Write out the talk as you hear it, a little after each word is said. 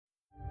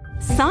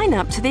Sign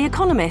up to The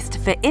Economist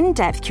for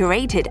in-depth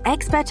curated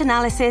expert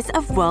analysis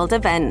of world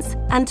events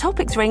and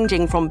topics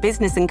ranging from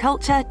business and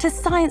culture to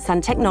science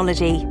and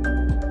technology.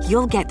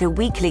 You'll get the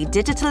weekly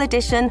digital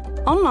edition,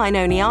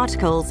 online-only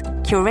articles,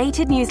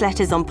 curated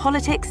newsletters on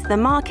politics, the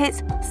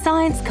markets,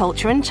 science,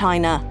 culture and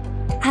China,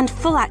 and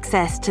full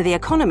access to The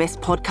Economist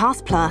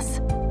Podcast Plus.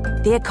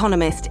 The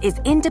Economist is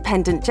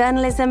independent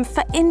journalism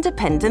for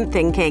independent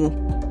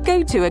thinking.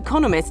 Go to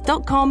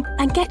economist.com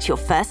and get your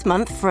first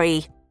month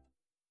free.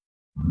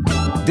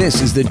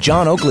 This is the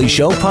John Oakley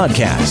Show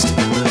podcast.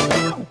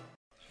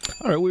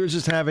 All right, we were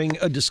just having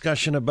a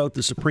discussion about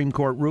the Supreme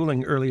Court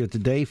ruling earlier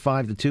today,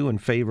 5-2 in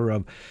favor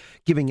of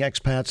giving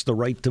expats the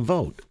right to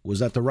vote. Was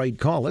that the right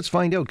call? Let's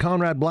find out.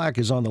 Conrad Black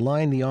is on the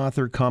line, the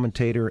author,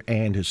 commentator,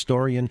 and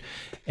historian,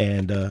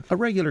 and a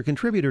regular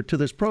contributor to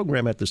this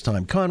program at this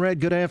time. Conrad,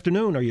 good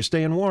afternoon. Are you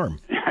staying warm?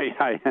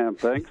 I am,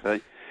 thanks.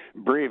 I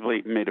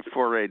bravely made a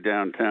foray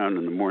downtown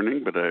in the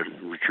morning, but I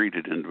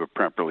retreated into a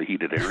properly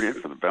heated area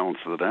for the balance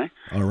of the day.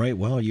 All right,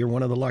 well, you're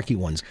one of the lucky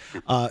ones.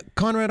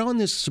 Conrad, on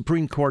this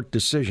Supreme Court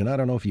decision, I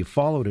don't know if you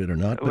followed it or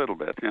not. A little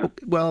bit, yeah.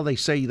 Well, they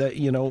say that,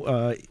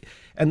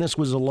 and this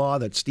was a law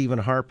that Stephen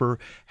Harper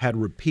had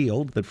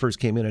repealed that first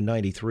came in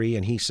 93,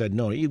 and he said,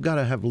 no, you've got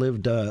to have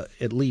lived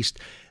at least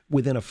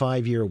within a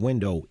 5-year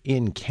window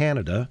in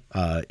Canada.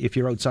 If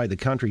you're outside the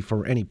country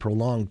for any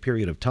prolonged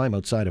period of time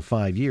outside of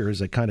 5 years,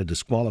 that kind of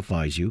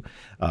disqualifies you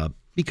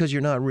because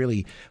you're not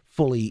really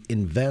fully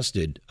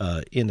invested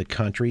in the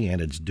country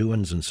and its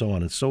doings and so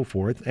on and so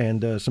forth.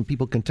 And some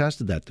people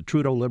contested that. The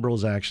Trudeau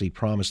Liberals actually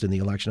promised in the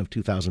election of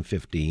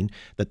 2015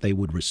 that they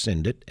would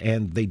rescind it,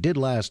 and they did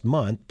last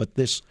month, but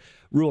this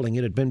ruling,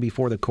 it had been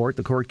before the court.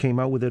 The court came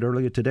out with it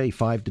earlier today,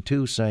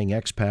 5-2, saying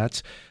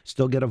expats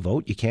still get a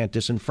vote. You can't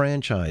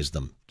disenfranchise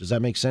them. Does that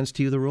make sense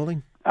to you, the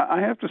ruling? I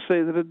have to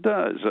say that it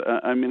does.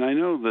 I mean, I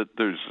know that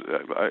there's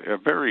a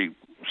very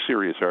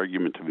serious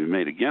argument to be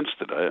made against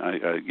it.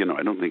 I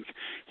don't think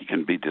you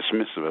can be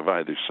dismissive of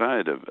either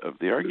side of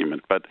the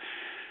argument. But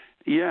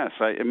yes,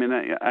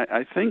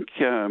 I think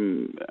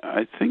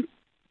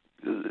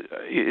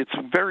it's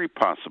very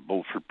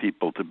possible for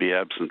people to be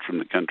absent from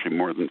the country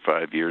more than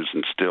 5 years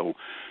and still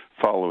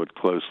follow it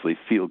closely,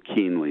 feel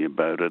keenly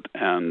about it,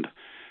 and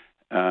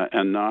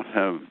not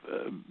have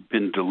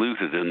been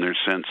diluted in their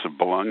sense of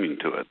belonging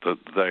to it. That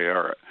they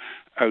are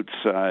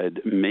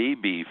outside,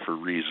 maybe for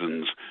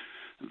reasons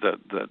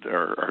that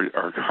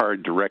are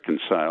hard to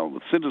reconcile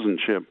with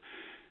citizenship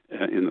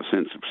in the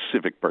sense of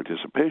civic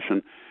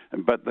participation,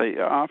 but they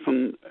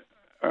often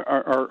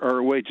are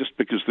away just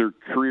because their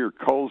career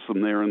calls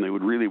them there and they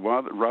would really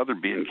rather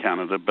be in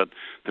Canada, but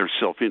their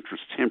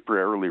self-interest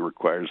temporarily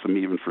requires them,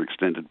 even for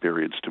extended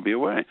periods, to be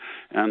away.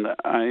 And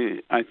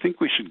I think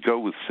we should go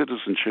with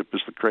citizenship as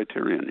the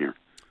criterion here.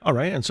 All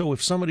right, and so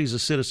if somebody's a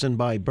citizen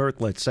by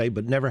birth, let's say,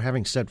 but never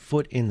having set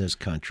foot in this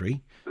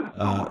country,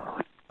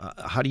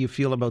 how do you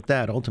feel about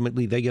that?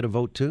 Ultimately, they get a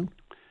vote too?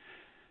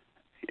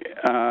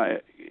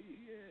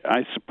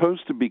 I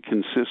suppose to be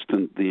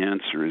consistent, the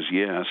answer is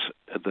yes,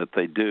 that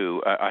they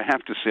do. I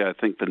have to say I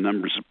think the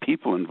numbers of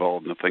people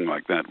involved in a thing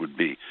like that would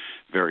be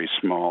very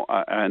small.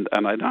 And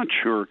I'm not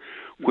sure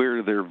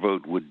where their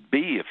vote would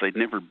be if they'd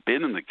never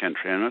been in the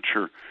country. I'm not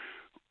sure,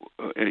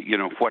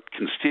 what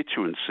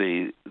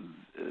constituency,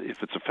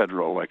 if it's a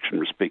federal election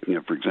we're speaking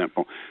of, for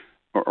example,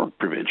 or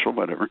provincial,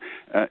 whatever.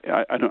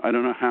 I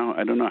don't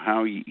know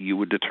how you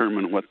would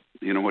determine what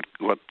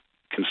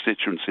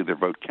constituency their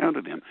vote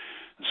counted in.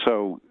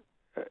 So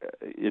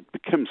it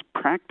becomes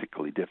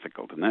practically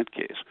difficult in that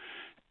case,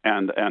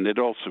 and it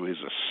also is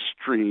a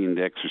strained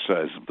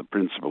exercise of the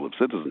principle of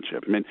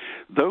citizenship. I mean,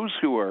 those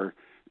who are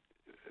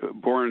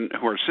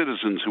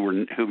citizens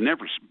who've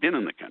never been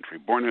in the country,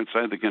 born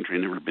outside the country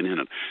and never been in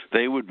it,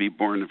 they would be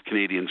born of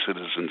Canadian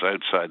citizens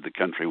outside the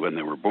country when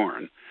they were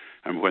born.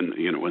 And when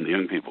the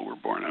young people were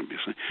born,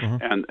 obviously,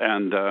 and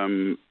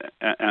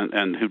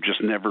who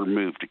just never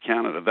moved to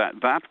Canada.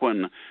 That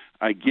one,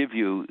 I give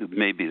you,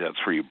 maybe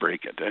that's where you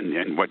break it.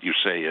 And what you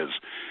say is,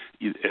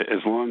 as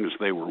long as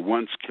they were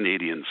once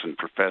Canadians and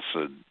profess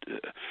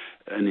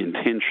an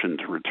intention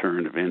to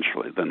return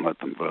eventually, then let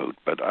them vote.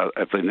 But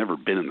if they've never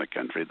been in the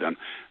country, then,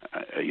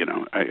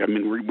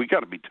 we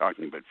got to be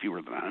talking about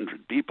fewer than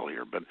 100 people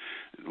here. But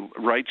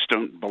rights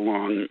don't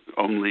belong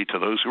only to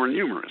those who are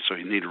numerous, so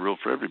you need a rule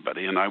for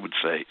everybody. And I would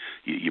say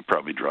you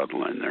probably draw the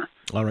line there.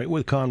 All right,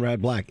 with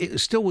Conrad Black,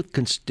 still with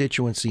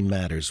constituency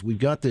matters, we've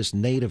got this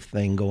native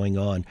thing going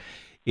on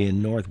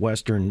in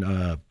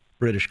northwestern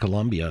British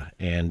Columbia,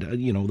 and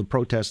the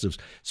protests have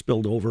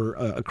spilled over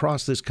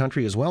across this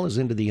country as well as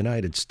into the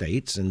United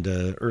States. And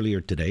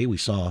earlier today we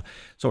saw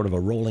sort of a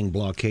rolling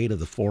blockade of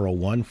the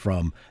 401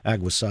 from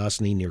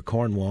Akwesasne near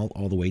Cornwall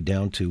all the way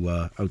down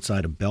to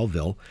outside of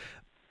Belleville.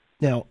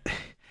 Now,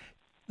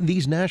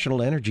 these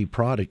national energy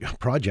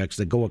projects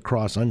that go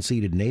across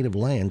unceded native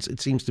lands, it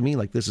seems to me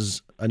like this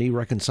is an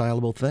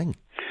irreconcilable thing.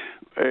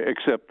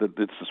 Except that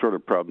it's the sort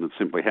of problem that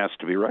simply has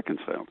to be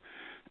reconciled.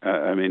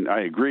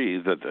 I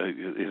agree that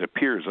it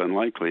appears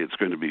unlikely it's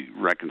going to be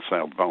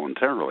reconciled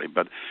voluntarily,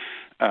 but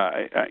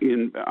I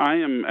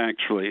am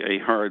actually a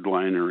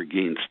hardliner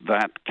against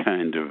that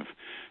kind of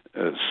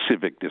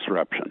civic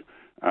disruption.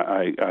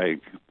 I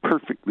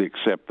perfectly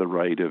accept the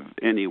right of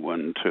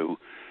anyone to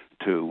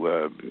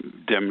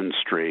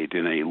demonstrate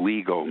in a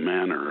legal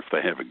manner if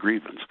they have a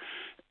grievance.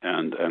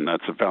 And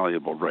that's a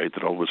valuable right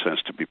that always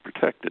has to be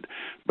protected.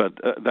 But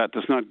that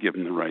does not give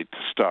them the right to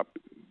stop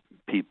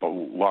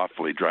people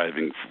lawfully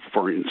driving,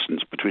 for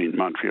instance, between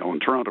Montreal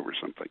and Toronto or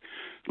something.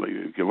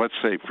 Let's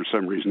say for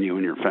some reason you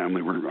and your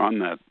family were on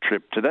that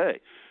trip today,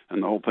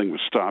 and the whole thing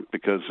was stopped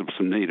because of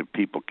some native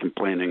people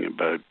complaining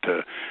about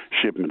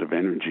shipment of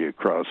energy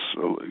across,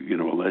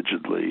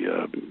 allegedly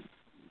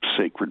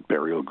sacred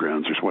burial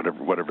grounds or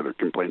whatever their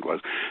complaint was.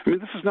 I mean,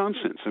 this is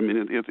nonsense. I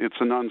mean, it's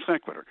a non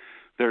sequitur.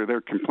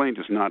 Their complaint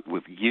is not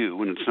with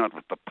you, and it's not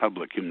with the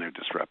public whom they're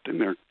disrupting.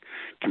 Their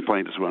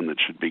complaint is one that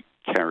should be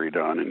carried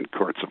on in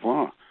courts of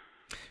law.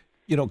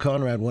 You know,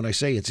 Conrad, when I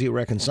say it's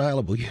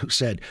irreconcilable, you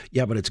said,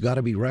 yeah, but it's got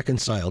to be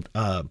reconciled.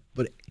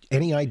 But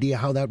any idea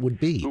how that would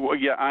be? Well,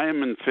 yeah, I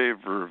am in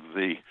favor of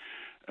the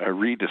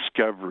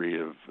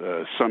rediscovery of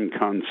some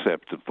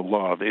concept of the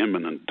law of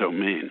eminent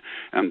domain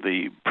and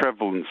the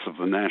prevalence of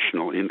the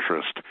national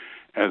interest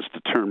as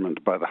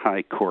determined by the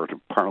High Court of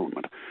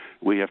Parliament.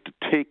 We have to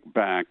take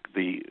back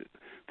the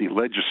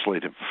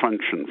legislative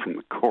function from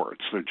the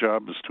courts. Their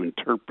job is to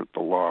interpret the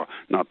law,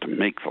 not to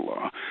make the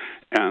law.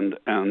 And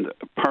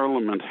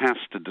Parliament has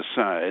to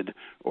decide,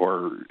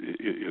 or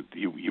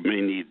you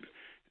may need,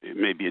 it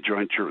may be a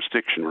joint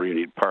jurisdiction where you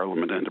need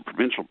Parliament and a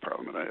provincial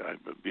Parliament.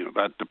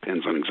 That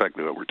depends on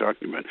exactly what we're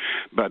talking about.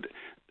 But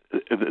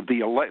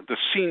the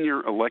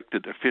senior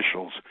elected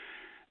officials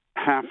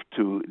have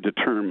to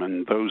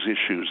determine those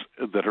issues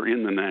that are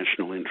in the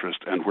national interest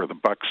and where the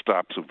buck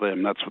stops with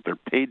them. That's what they're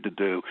paid to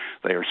do.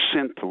 They are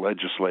sent to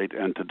legislate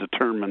and to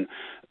determine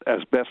as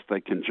best they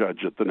can judge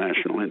it the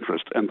national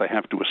interest, and they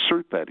have to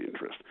assert that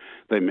interest.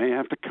 They may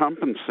have to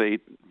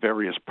compensate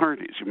various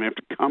parties. You may have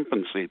to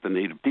compensate the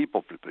native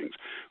people for things,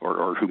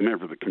 or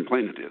whomever the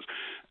complainant is.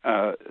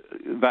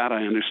 That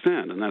I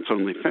understand, and that's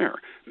only fair.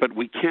 But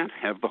we can't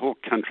have the whole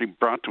country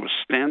brought to a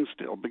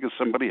standstill because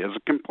somebody has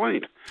a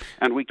complaint.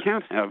 And we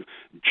can't have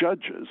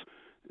judges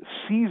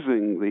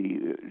seizing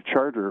the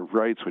Charter of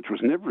Rights, which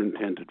was never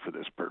intended for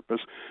this purpose,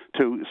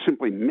 to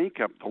simply make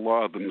up the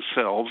law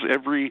themselves,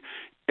 every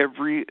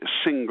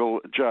single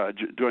judge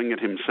doing it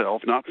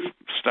himself, not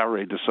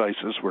stare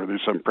decisis where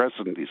there's some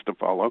precedent he's to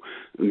follow,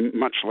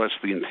 much less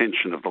the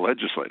intention of the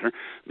legislator.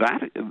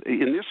 That,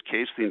 in this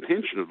case, the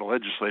intention of the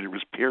legislator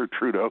was Pierre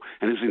Trudeau,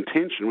 and his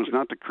intention was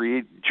not to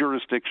create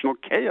jurisdictional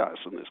chaos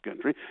in this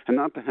country and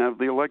not to have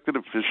the elected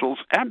officials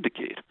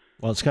abdicate.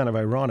 Well, it's kind of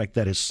ironic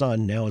that his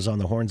son now is on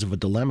the horns of a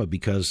dilemma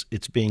because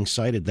it's being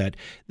cited that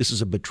this is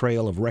a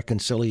betrayal of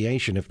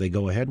reconciliation if they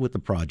go ahead with the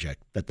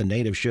project, that the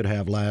natives should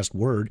have last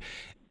word.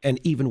 And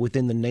even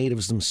within the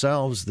natives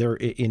themselves, their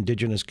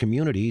indigenous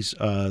communities,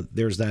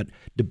 there's that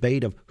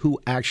debate of who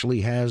actually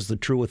has the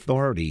true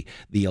authority,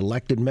 the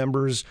elected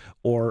members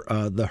or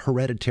the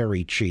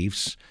hereditary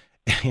chiefs.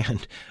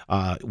 And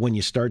when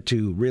you start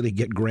to really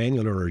get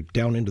granular or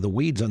down into the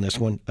weeds on this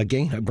one,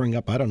 again, I bring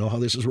up, I don't know how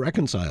this is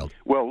reconciled.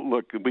 Well,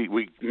 look,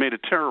 we made a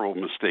terrible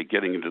mistake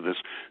getting into this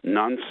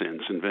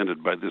nonsense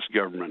invented by this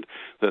government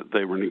that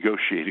they were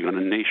negotiating on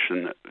a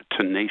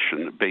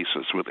nation-to-nation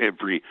basis with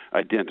every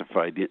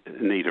identified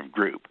native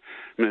group.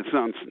 I mean, it's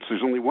nonsense.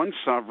 There's only one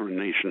sovereign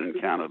nation in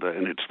Canada,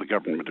 and it's the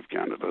government of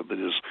Canada that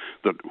is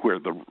where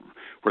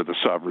the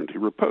sovereignty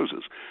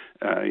reposes.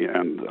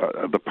 And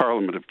the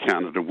Parliament of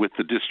Canada, with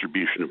the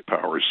distribution of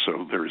powers,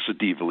 so there is a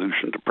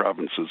devolution to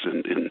provinces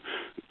in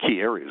key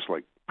areas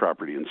like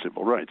property and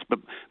civil rights. But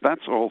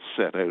that's all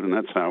set out, and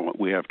that's how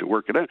we have to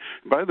work it out.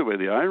 By the way,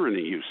 the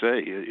irony, you say,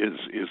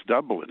 is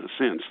double in a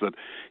sense, that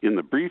in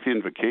the brief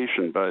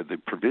invocation by the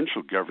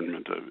provincial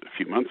government a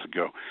few months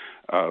ago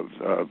of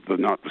the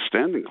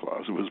notwithstanding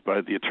clause, it was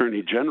by the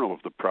Attorney General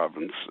of the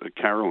province,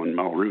 Carolyn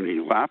Mulrooney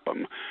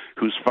Lapham,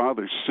 whose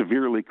father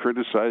severely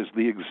criticized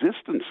the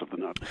existence of the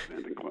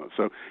notwithstanding clause.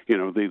 So,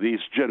 these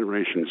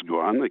generations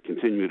go on. They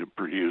continue to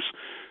produce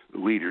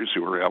leaders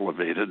who are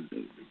elevated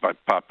by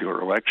popular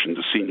election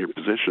to senior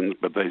positions,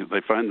 but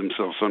they find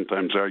themselves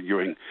sometimes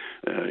arguing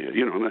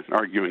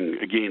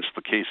against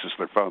the cases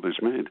their fathers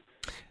made.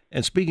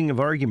 And speaking of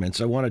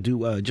arguments, I want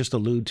to just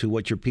allude to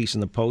what your piece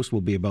in the Post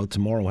will be about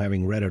tomorrow,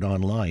 having read it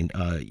online.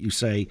 You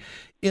say,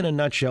 in a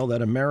nutshell,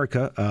 that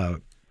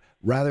America,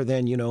 rather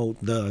than,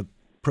 the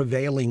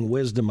prevailing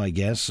wisdom, I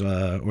guess,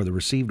 or the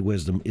received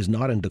wisdom, is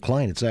not in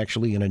decline. It's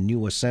actually in a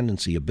new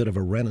ascendancy, a bit of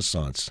a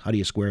renaissance. How do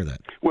you square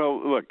that? Well,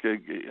 look,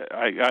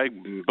 I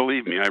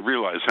believe me, I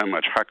realize how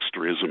much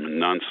hucksterism and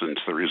nonsense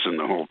there is in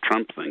the whole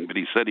Trump thing, but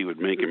he said he would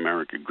make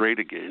America great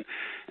again.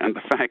 And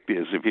the fact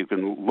is, if you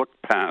can look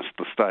past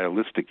the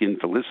stylistic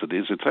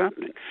infelicities, it's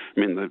happening. I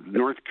mean, the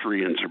North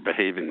Koreans are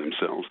behaving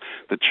themselves.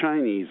 The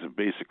Chinese have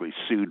basically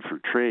sued for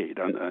trade,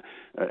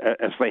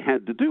 as they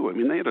had to do. I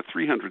mean, they had a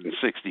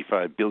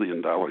 $365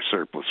 billion dollar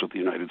surplus with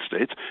the United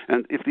States.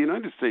 And if the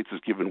United States is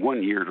given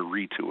 1 year to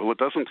retool, it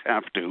doesn't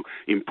have to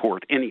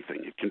import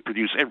anything. It can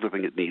produce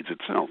everything it needs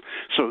itself.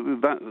 So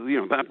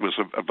that was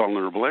a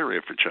vulnerable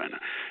area for China.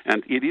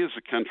 And it is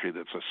a country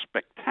that's a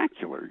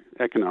spectacular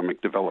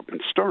economic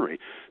development story,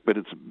 but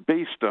it's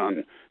based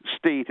on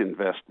state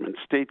investment,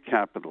 state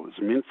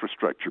capitalism,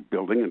 infrastructure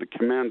building, and a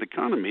command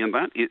economy. And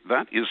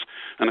that is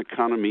an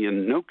economy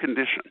in no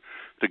condition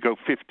to go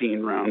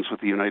 15 rounds with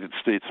the United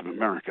States of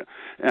America,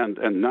 and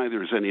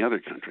neither is any other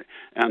country.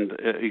 And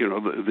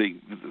the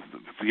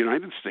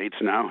United States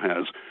now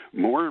has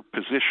more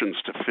positions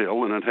to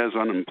fill, and it has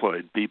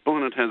unemployed people,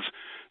 and it has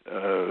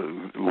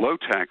low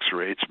tax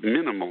rates,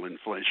 minimal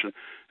inflation,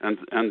 and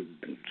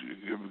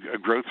a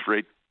growth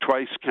rate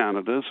twice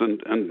Canada's,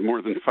 and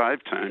more than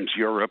 5 times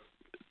Europe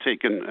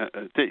taken,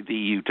 the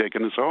EU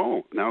taken as a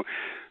whole. Now,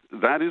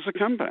 that is a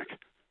comeback.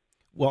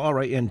 Well, all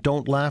right, and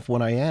don't laugh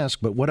when I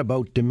ask, but what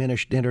about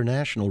diminished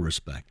international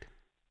respect?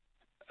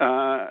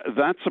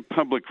 That's a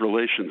public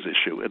relations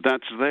issue.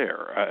 That's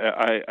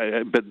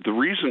there. But the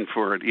reason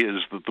for it is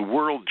that the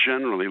world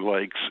generally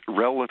likes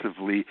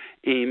relatively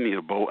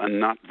amiable and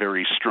not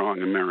very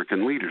strong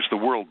American leaders. The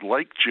world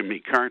liked Jimmy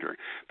Carter.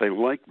 They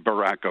liked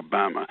Barack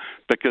Obama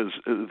because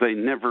they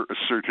never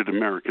asserted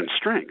American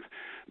strength.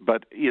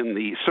 But in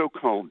the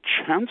so-called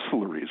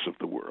chancelleries of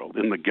the world,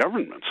 in the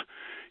governments,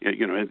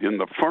 in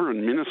the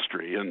foreign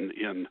ministry,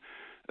 in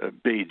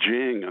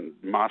Beijing and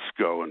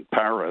Moscow and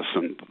Paris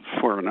and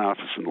Foreign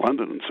Office in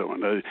London and so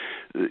on,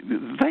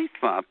 they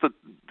thought that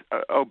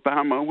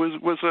Obama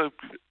was a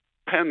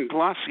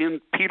Panglossian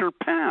Peter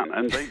Pan,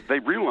 and they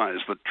realize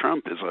that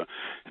Trump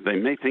they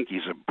may think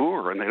he's a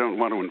boor and they don't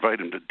want to invite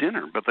him to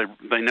dinner, but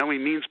they know he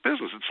means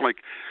business. It's like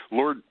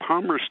Lord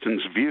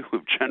Palmerston's view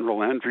of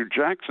General Andrew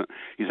Jackson.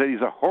 He said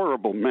he's a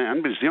horrible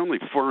man, but he's the only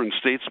foreign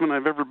statesman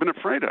I've ever been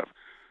afraid of.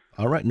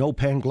 All right, no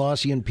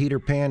Panglossian Peter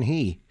Pan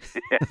he.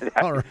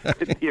 All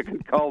right. You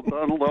can call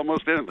Donald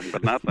almost anything,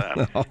 but not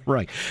that. All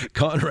right.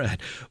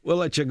 Conrad, we'll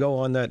let you go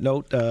on that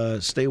note.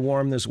 Stay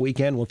warm this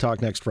weekend. We'll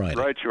talk next Friday.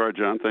 Right, you are,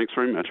 John. Thanks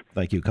very much.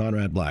 Thank you,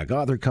 Conrad Black,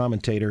 author,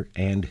 commentator,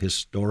 and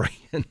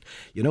historian.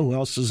 You know who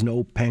else is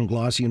no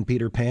Panglossian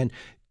Peter Pan?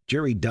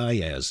 Jerry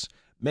Diaz.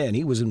 Man,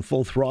 he was in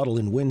full throttle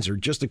in Windsor,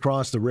 just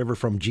across the river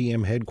from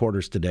GM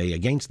headquarters today.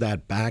 Against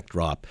that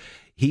backdrop,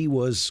 he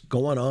was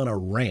going on a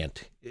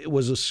rant. It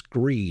was a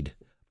screed.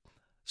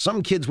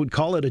 Some kids would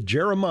call it a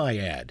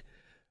Jeremiad.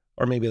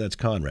 Or maybe that's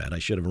Conrad. I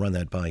should have run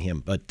that by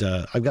him. But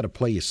I've got to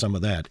play you some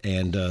of that.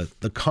 And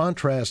the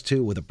contrast,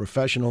 too, with a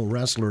professional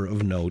wrestler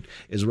of note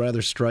is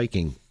rather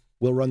striking.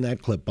 We'll run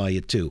that clip by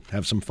you, too.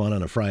 Have some fun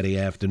on a Friday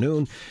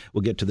afternoon.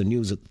 We'll get to the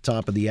news at the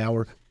top of the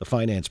hour. The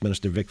Finance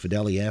Minister, Vic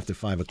Fedeli, after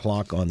 5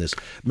 o'clock on this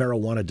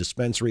marijuana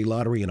dispensary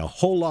lottery and a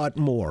whole lot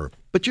more.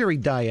 But Jerry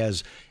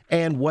Diaz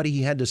and what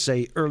he had to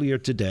say earlier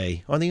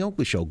today on The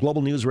Oakley Show,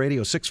 Global News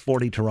Radio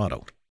 640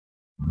 Toronto.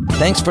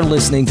 Thanks for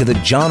listening to the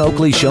John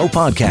Oakley Show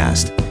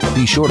podcast.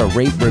 Be sure to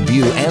rate,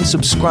 review, and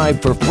subscribe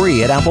for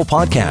free at Apple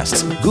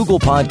Podcasts, Google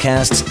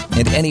Podcasts,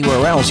 and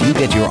anywhere else you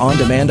get your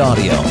on-demand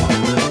audio.